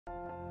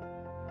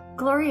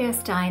Gloria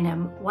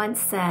Steinem once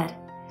said,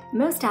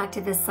 "Most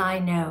activists I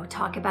know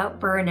talk about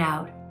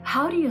burnout.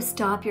 How do you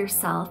stop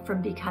yourself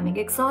from becoming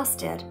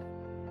exhausted?"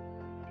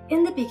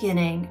 In the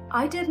beginning,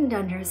 I didn't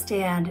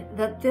understand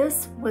that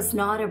this was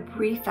not a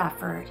brief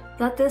effort,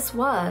 that this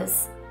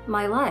was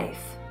my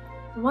life.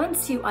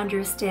 Once you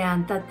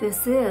understand that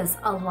this is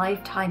a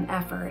lifetime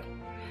effort,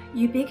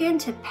 you begin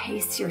to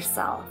pace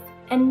yourself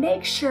and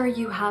make sure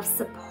you have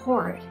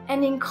support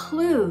and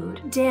include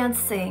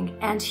dancing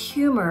and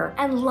humor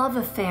and love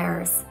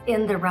affairs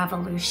in the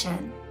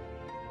revolution.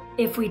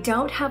 If we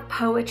don't have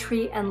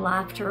poetry and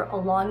laughter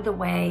along the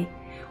way,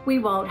 we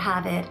won't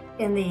have it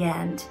in the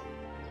end.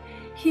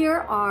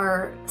 Here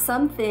are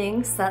some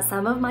things that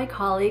some of my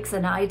colleagues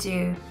and I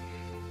do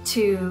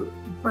to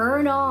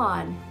burn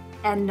on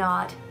and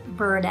not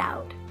burn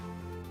out.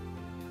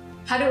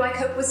 How do I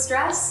cope with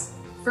stress?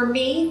 For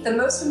me, the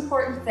most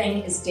important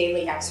thing is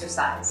daily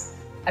exercise.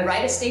 I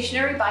ride a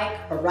stationary bike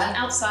or run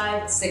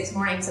outside 6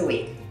 mornings a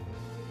week.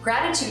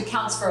 Gratitude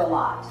counts for a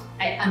lot.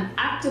 I am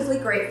actively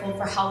grateful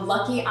for how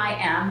lucky I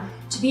am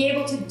to be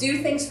able to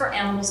do things for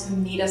animals who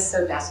need us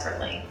so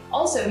desperately.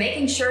 Also,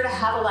 making sure to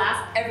have a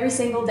laugh every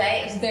single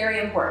day is very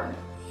important.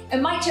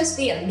 It might just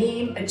be a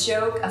meme, a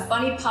joke, a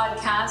funny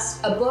podcast,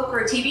 a book, or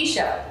a TV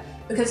show,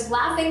 because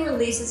laughing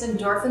releases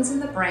endorphins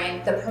in the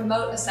brain that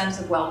promote a sense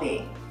of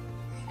well-being.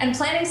 And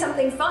planning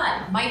something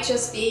fun might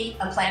just be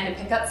a plan to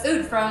pick up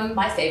food from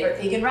my favorite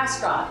vegan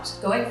restaurant,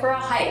 going for a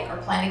hike, or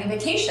planning a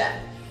vacation.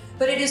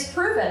 But it is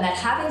proven that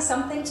having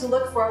something to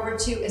look forward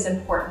to is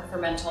important for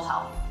mental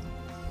health.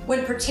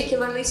 When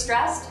particularly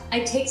stressed,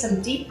 I take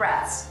some deep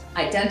breaths,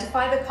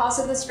 identify the cause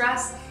of the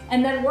stress,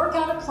 and then work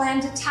out a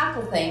plan to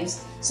tackle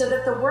things so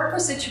that the work or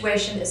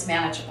situation is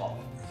manageable.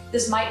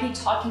 This might be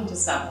talking to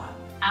someone,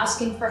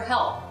 asking for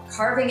help,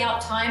 carving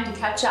out time to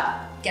catch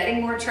up,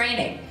 getting more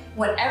training,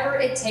 whatever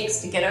it takes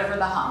to get over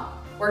the hump.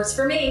 Works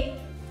for me.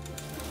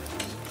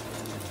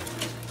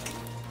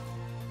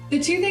 The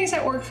 2 things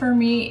that work for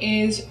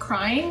me is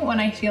crying when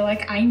I feel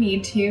like I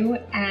need to,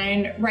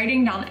 and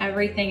writing down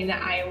everything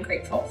that I am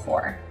grateful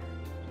for,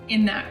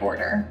 in that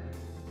order.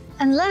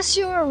 Unless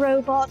you're a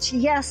robot,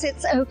 yes,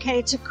 it's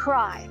okay to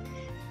cry.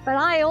 But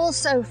I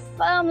also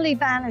firmly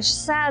banish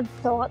sad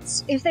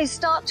thoughts if they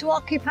start to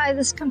occupy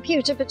this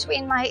computer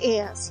between my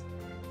ears.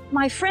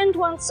 My friend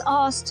once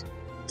asked,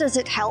 "Does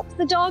it help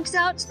the dogs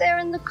out there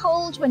in the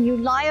cold when you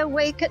lie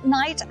awake at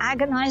night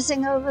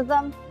agonizing over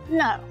them?"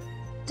 No.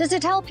 Does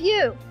it help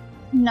you?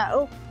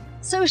 No.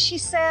 So she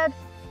said,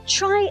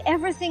 try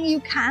everything you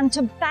can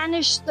to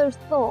banish the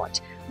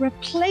thought.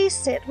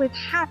 Replace it with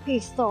happy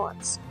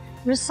thoughts.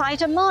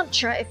 Recite a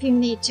mantra if you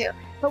need to.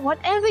 But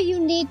whatever you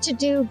need to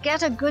do,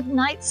 get a good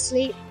night's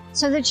sleep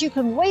so that you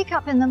can wake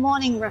up in the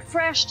morning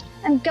refreshed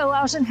and go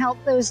out and help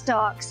those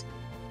dogs.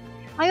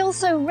 I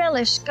also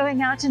relish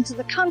going out into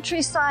the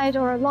countryside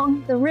or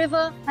along the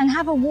river and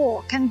have a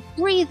walk and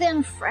breathe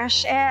in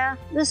fresh air,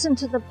 listen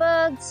to the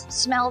birds,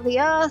 smell the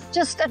earth,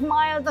 just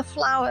admire the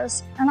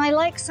flowers. And I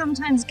like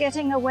sometimes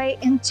getting away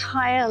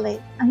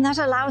entirely, and that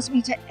allows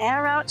me to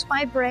air out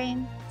my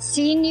brain,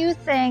 see new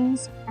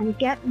things, and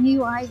get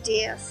new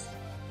ideas.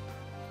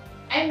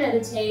 I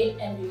meditate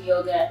and do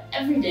yoga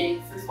every day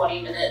for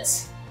 20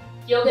 minutes.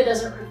 Yoga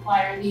doesn't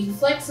require being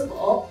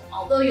flexible,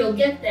 although you'll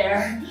get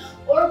there,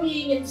 or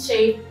being in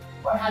shape,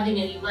 or having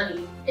any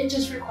money. It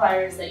just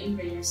requires that you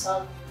bring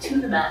yourself to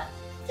the mat.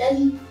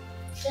 Jazzy,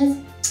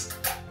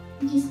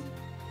 Jazzy,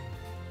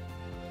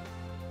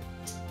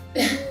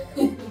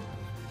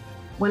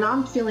 When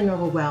I'm feeling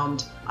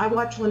overwhelmed, I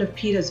watch one of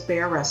PETA's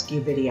bear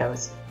rescue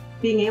videos.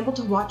 Being able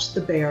to watch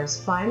the bears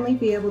finally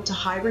be able to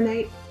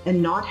hibernate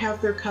and not have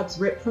their cubs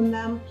ripped from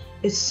them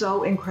is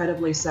so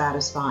incredibly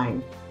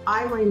satisfying.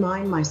 I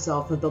remind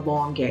myself of the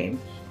long game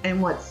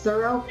and what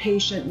thorough,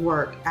 patient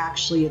work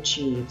actually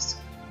achieves.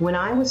 When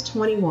I was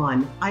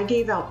 21, I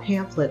gave out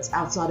pamphlets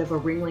outside of a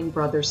Ringling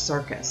Brothers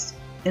circus,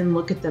 and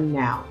look at them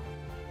now.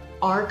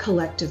 Our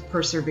collective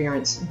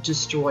perseverance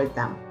destroyed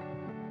them.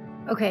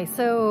 Okay,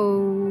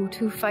 so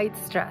to fight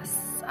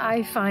stress,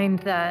 I find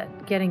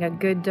that getting a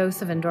good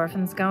dose of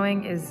endorphins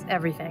going is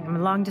everything. I'm a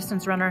long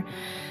distance runner,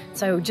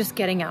 so just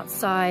getting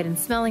outside and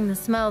smelling the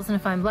smells, and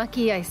if I'm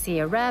lucky, I see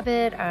a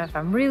rabbit, or if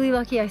I'm really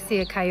lucky, I see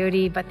a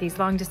coyote, but these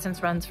long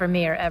distance runs for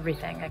me are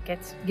everything.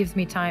 It gives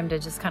me time to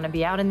just kind of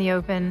be out in the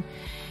open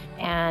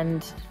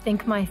and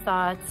think my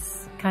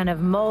thoughts, kind of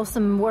mull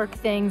some work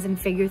things and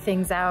figure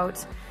things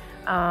out.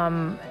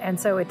 And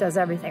so it does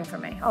everything for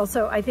me.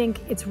 Also, I think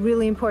it's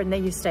really important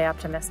that you stay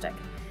optimistic.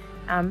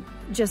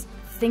 Just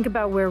think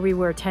about where we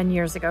were 10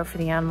 years ago for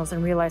the animals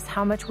and realize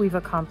how much we've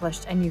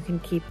accomplished, and you can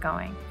keep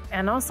going.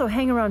 And also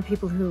hang around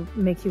people who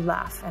make you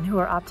laugh and who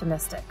are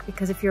optimistic,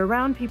 because if you're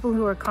around people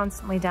who are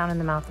constantly down in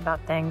the mouth about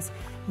things,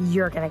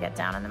 you're gonna get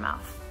down in the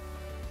mouth.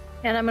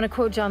 And I'm gonna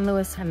quote John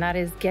Lewis, and that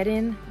is, get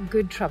in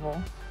good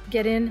trouble,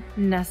 get in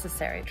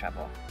necessary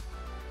trouble.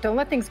 Don't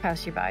let things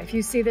pass you by. If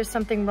you see there's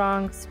something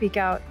wrong, speak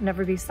out,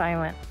 never be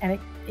silent. And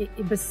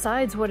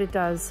besides what it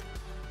does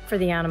for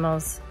the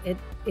animals,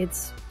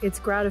 it's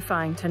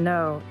gratifying to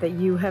know that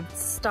you have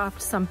stopped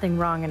something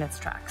wrong in its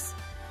tracks.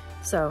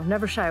 So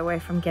never shy away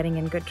from getting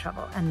in good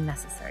trouble and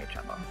necessary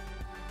trouble.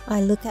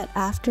 I look at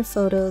after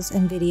photos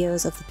and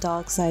videos of the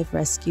dogs I've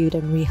rescued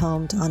and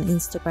rehomed on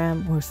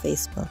Instagram or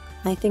Facebook.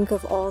 I think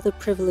of all the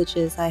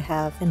privileges I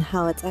have and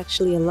how it's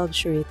actually a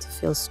luxury to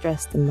feel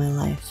stressed in my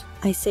life.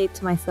 I say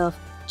to myself,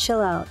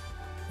 chill out.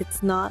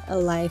 It's not a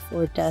life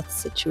or death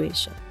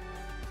situation.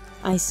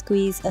 I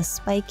squeeze a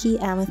spiky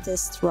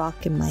amethyst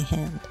rock in my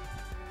hand.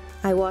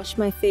 I wash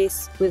my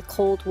face with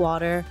cold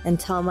water and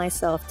tell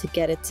myself to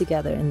get it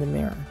together in the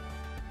mirror.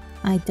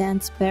 I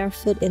dance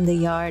barefoot in the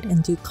yard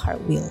and do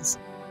cartwheels.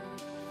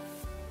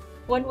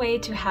 One way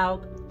to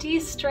help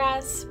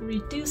de-stress,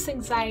 reduce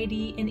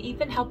anxiety, and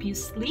even help you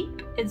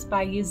sleep is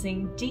by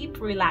using deep,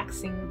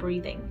 relaxing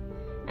breathing.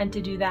 And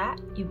to do that,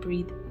 you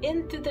breathe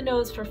in through the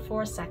nose for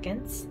 4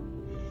 seconds.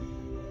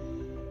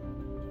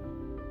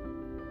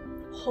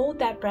 Hold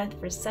that breath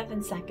for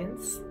 7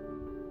 seconds.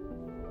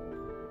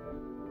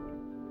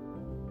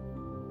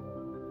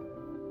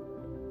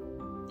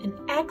 And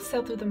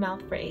exhale through the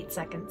mouth for 8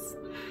 seconds.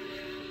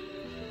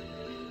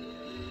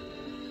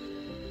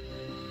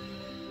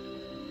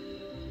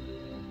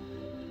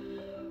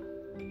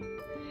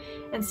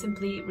 And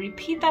simply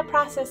repeat that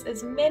process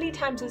as many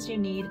times as you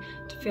need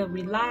to feel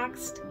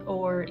relaxed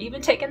or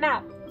even take a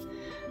nap.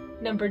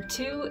 Number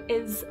 2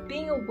 is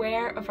being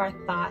aware of our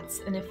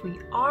thoughts, and if we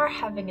are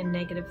having a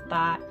negative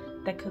thought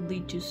that could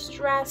lead to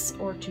stress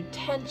or to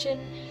tension,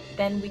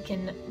 then we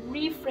can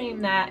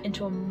reframe that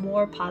into a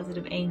more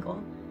positive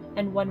angle.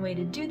 And one way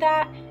to do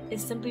that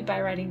is simply by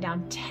writing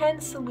down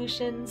 10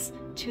 solutions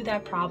to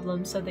that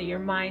problem so that your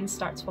mind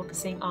starts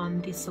focusing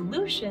on the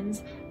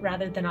solutions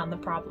rather than on the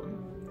problem.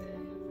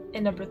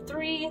 And number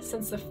 3,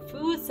 since the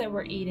foods that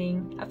we're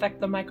eating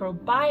affect the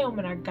microbiome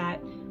in our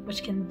gut,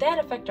 which can then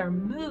affect our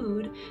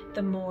mood,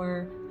 the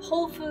more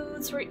whole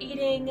foods we're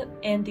eating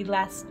and the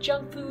less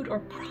junk food or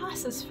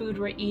processed food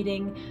we're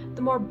eating,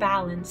 the more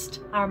balanced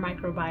our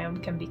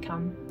microbiome can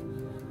become.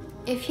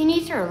 If you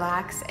need to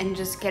relax and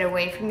just get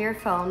away from your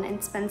phone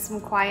and spend some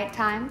quiet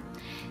time,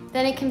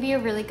 then it can be a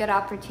really good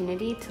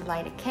opportunity to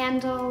light a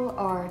candle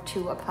or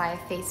to apply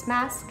a face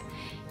mask.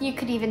 You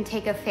could even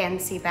take a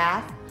fancy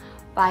bath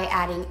by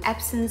adding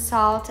Epsom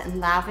salt and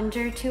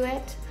lavender to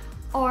it,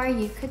 or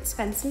you could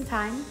spend some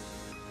time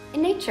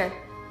in nature.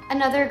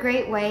 Another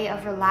great way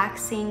of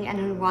relaxing and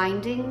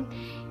unwinding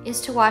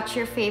is to watch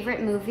your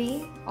favorite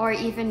movie or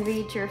even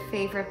read your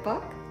favorite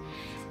book,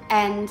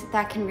 and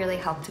that can really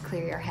help to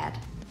clear your head.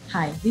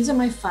 Hi, these are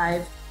my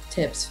 5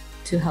 tips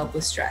to help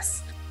with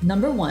stress.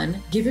 Number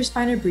 1, give your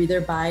spine a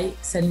breather by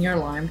setting your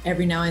alarm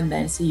every now and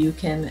then so you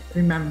can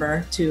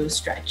remember to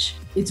stretch.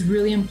 It's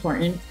really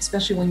important,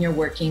 especially when you're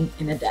working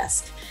in a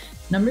desk.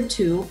 Number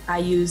 2, I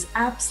use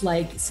apps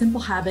like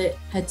Simple Habit,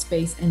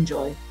 Headspace, and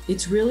Joy.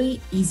 It's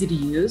really easy to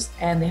use,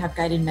 and they have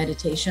guided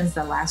meditations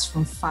that last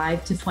from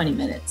 5 to 20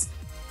 minutes.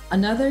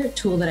 Another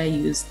tool that I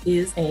use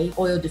is a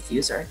oil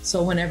diffuser.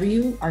 So whenever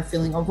you are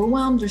feeling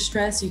overwhelmed or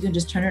stressed, you can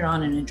just turn it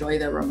on and enjoy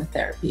the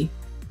aromatherapy.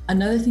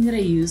 Another thing that I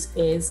use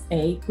is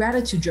a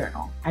gratitude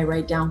journal. I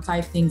write down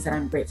 5 things that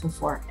I'm grateful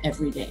for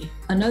every day.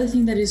 Another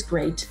thing that is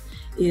great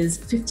is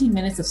 15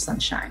 minutes of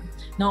sunshine.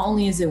 Not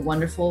only is it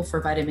wonderful for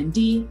vitamin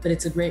D, but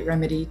it's a great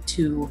remedy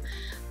to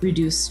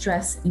reduce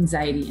stress,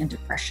 anxiety, and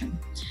depression.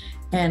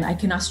 And I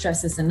cannot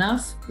stress this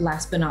enough.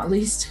 Last but not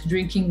least,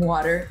 drinking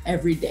water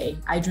every day.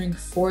 I drink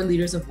 4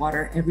 liters of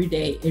water every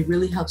day. It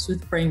really helps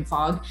with brain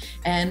fog,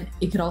 and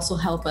it could also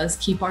help us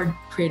keep our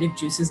creative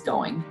juices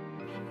going.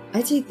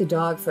 I take the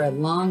dog for a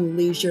long,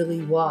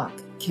 leisurely walk,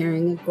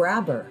 carrying a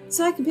grabber,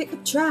 so I can pick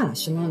up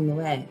trash along the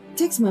way. It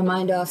takes my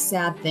mind off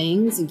sad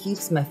things and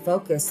keeps my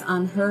focus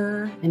on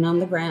her and on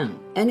the ground.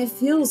 And it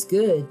feels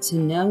good to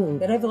know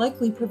that I've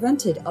likely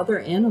prevented other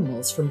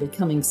animals from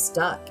becoming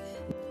stuck.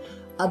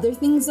 Other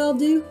things I'll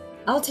do,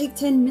 I'll take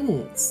 10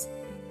 minutes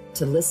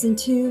to listen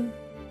to,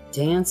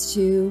 dance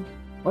to,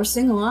 or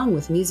sing along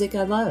with music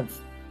I love.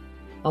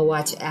 I'll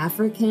watch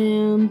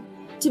African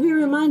to be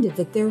reminded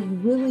that there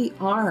really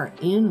are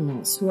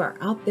animals who are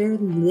out there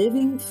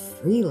living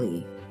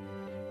freely.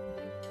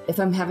 If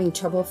I'm having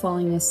trouble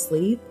falling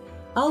asleep,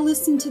 I'll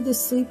listen to the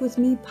Sleep With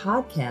Me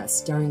podcast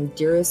starring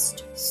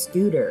Dearest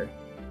Scooter.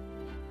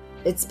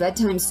 It's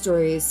bedtime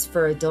stories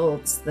for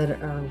adults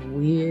that are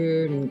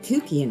weird and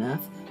kooky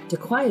enough to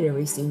quiet a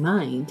racing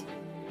mind,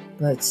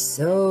 but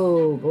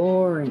so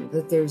boring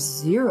that there's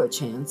 0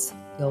 chance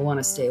you'll want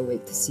to stay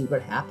awake to see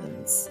what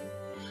happens.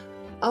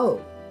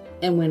 Oh,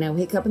 and when I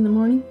wake up in the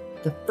morning,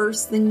 the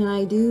first thing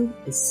I do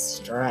is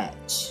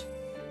stretch.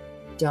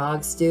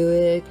 Dogs do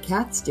it,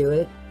 cats do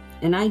it,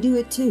 and I do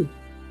it too.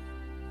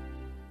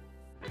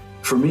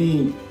 For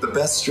me, the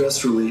best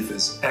stress relief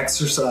is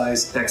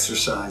exercise,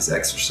 exercise,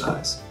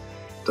 exercise.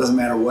 Doesn't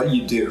matter what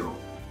you do,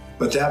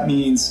 but that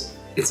means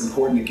it's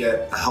important to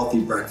get a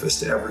healthy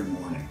breakfast every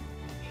morning.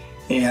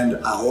 And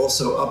I'll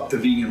also up the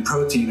vegan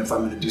protein if I'm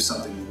going to do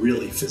something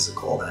really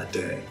physical that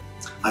day.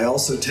 I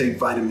also take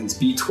vitamins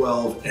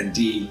B12 and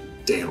D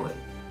daily.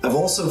 I've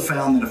also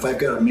found that if I've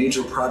got a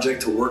major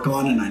project to work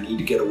on and I need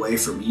to get away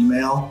from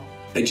email,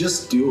 I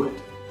just do it.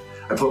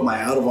 I put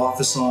my out of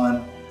office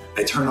on,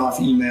 I turn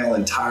off email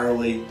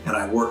entirely, and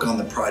I work on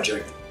the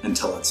project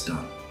until it's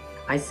done.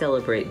 I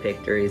celebrate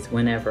victories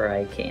whenever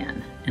I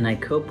can, and I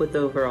cope with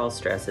overall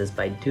stresses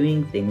by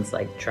doing things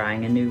like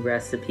trying a new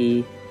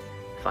recipe,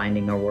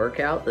 finding a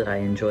workout that I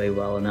enjoy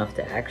well enough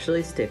to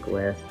actually stick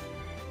with,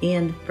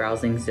 and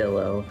browsing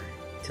Zillow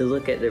to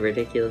look at the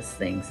ridiculous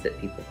things that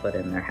people put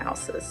in their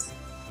houses.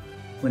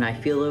 When I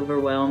feel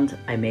overwhelmed,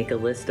 I make a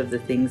list of the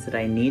things that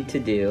I need to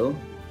do,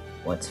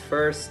 what's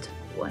first,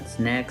 what's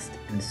next,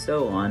 and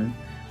so on.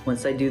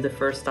 Once I do the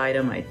first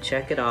item, I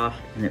check it off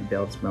and it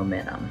builds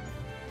momentum.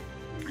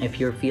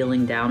 If you're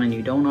feeling down and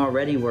you don't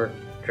already work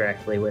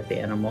directly with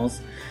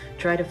animals,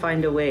 try to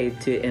find a way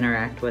to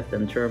interact with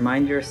them to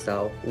remind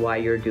yourself why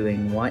you're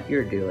doing what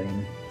you're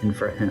doing and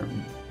for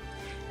whom.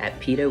 At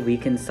PETA, we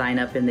can sign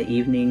up in the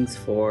evenings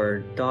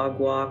for dog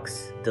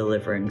walks,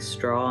 delivering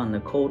straw in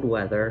the cold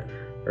weather,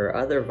 or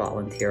other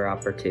volunteer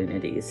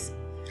opportunities.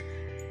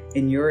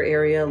 In your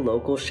area,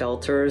 local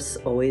shelters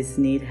always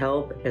need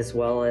help, as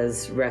well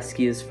as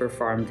rescues for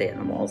farmed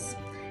animals.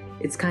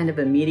 It's kind of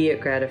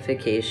immediate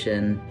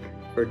gratification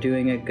for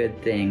doing a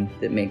good thing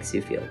that makes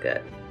you feel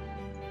good.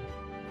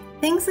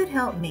 Things that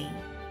help me: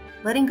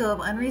 letting go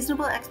of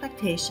unreasonable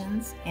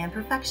expectations and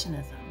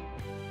perfectionism.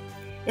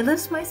 It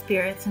lifts my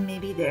spirits and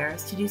maybe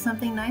theirs to do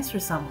something nice for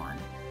someone,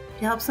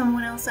 to help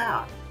someone else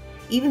out,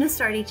 even to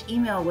start each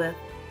email with,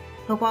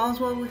 "Hope all is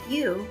well with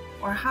you,"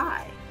 or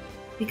 "Hi,"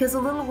 because a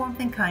little warmth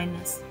and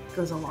kindness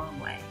goes a long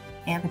way.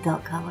 And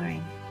adult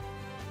coloring.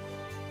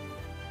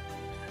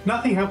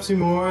 Nothing helps me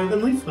more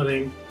than leaf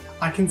littering.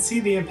 I can see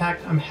the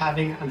impact I'm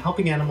having on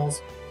helping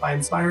animals by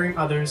inspiring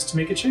others to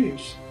make a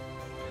change.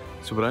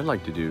 So what I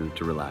like to do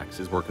to relax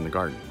is work in the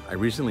garden. I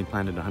recently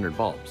planted 100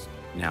 bulbs.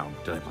 Now,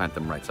 did I plant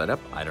them right side up?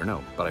 I don't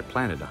know, but I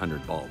planted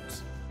 100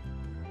 bulbs.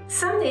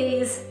 Some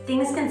days,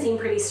 things can seem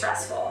pretty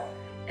stressful,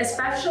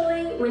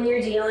 especially when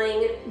you're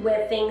dealing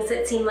with things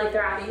that seem like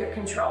they're out of your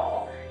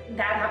control.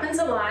 That happens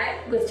a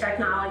lot with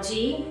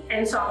technology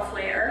and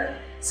software.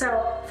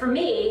 So for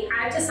me,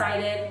 I've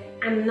decided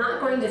I'm not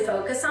going to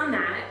focus on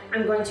that.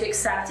 I'm going to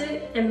accept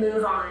it and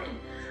move on.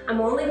 I'm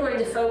only going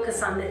to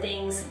focus on the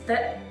things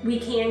that we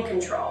can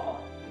control.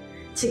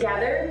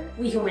 Together,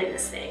 we can win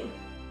this thing.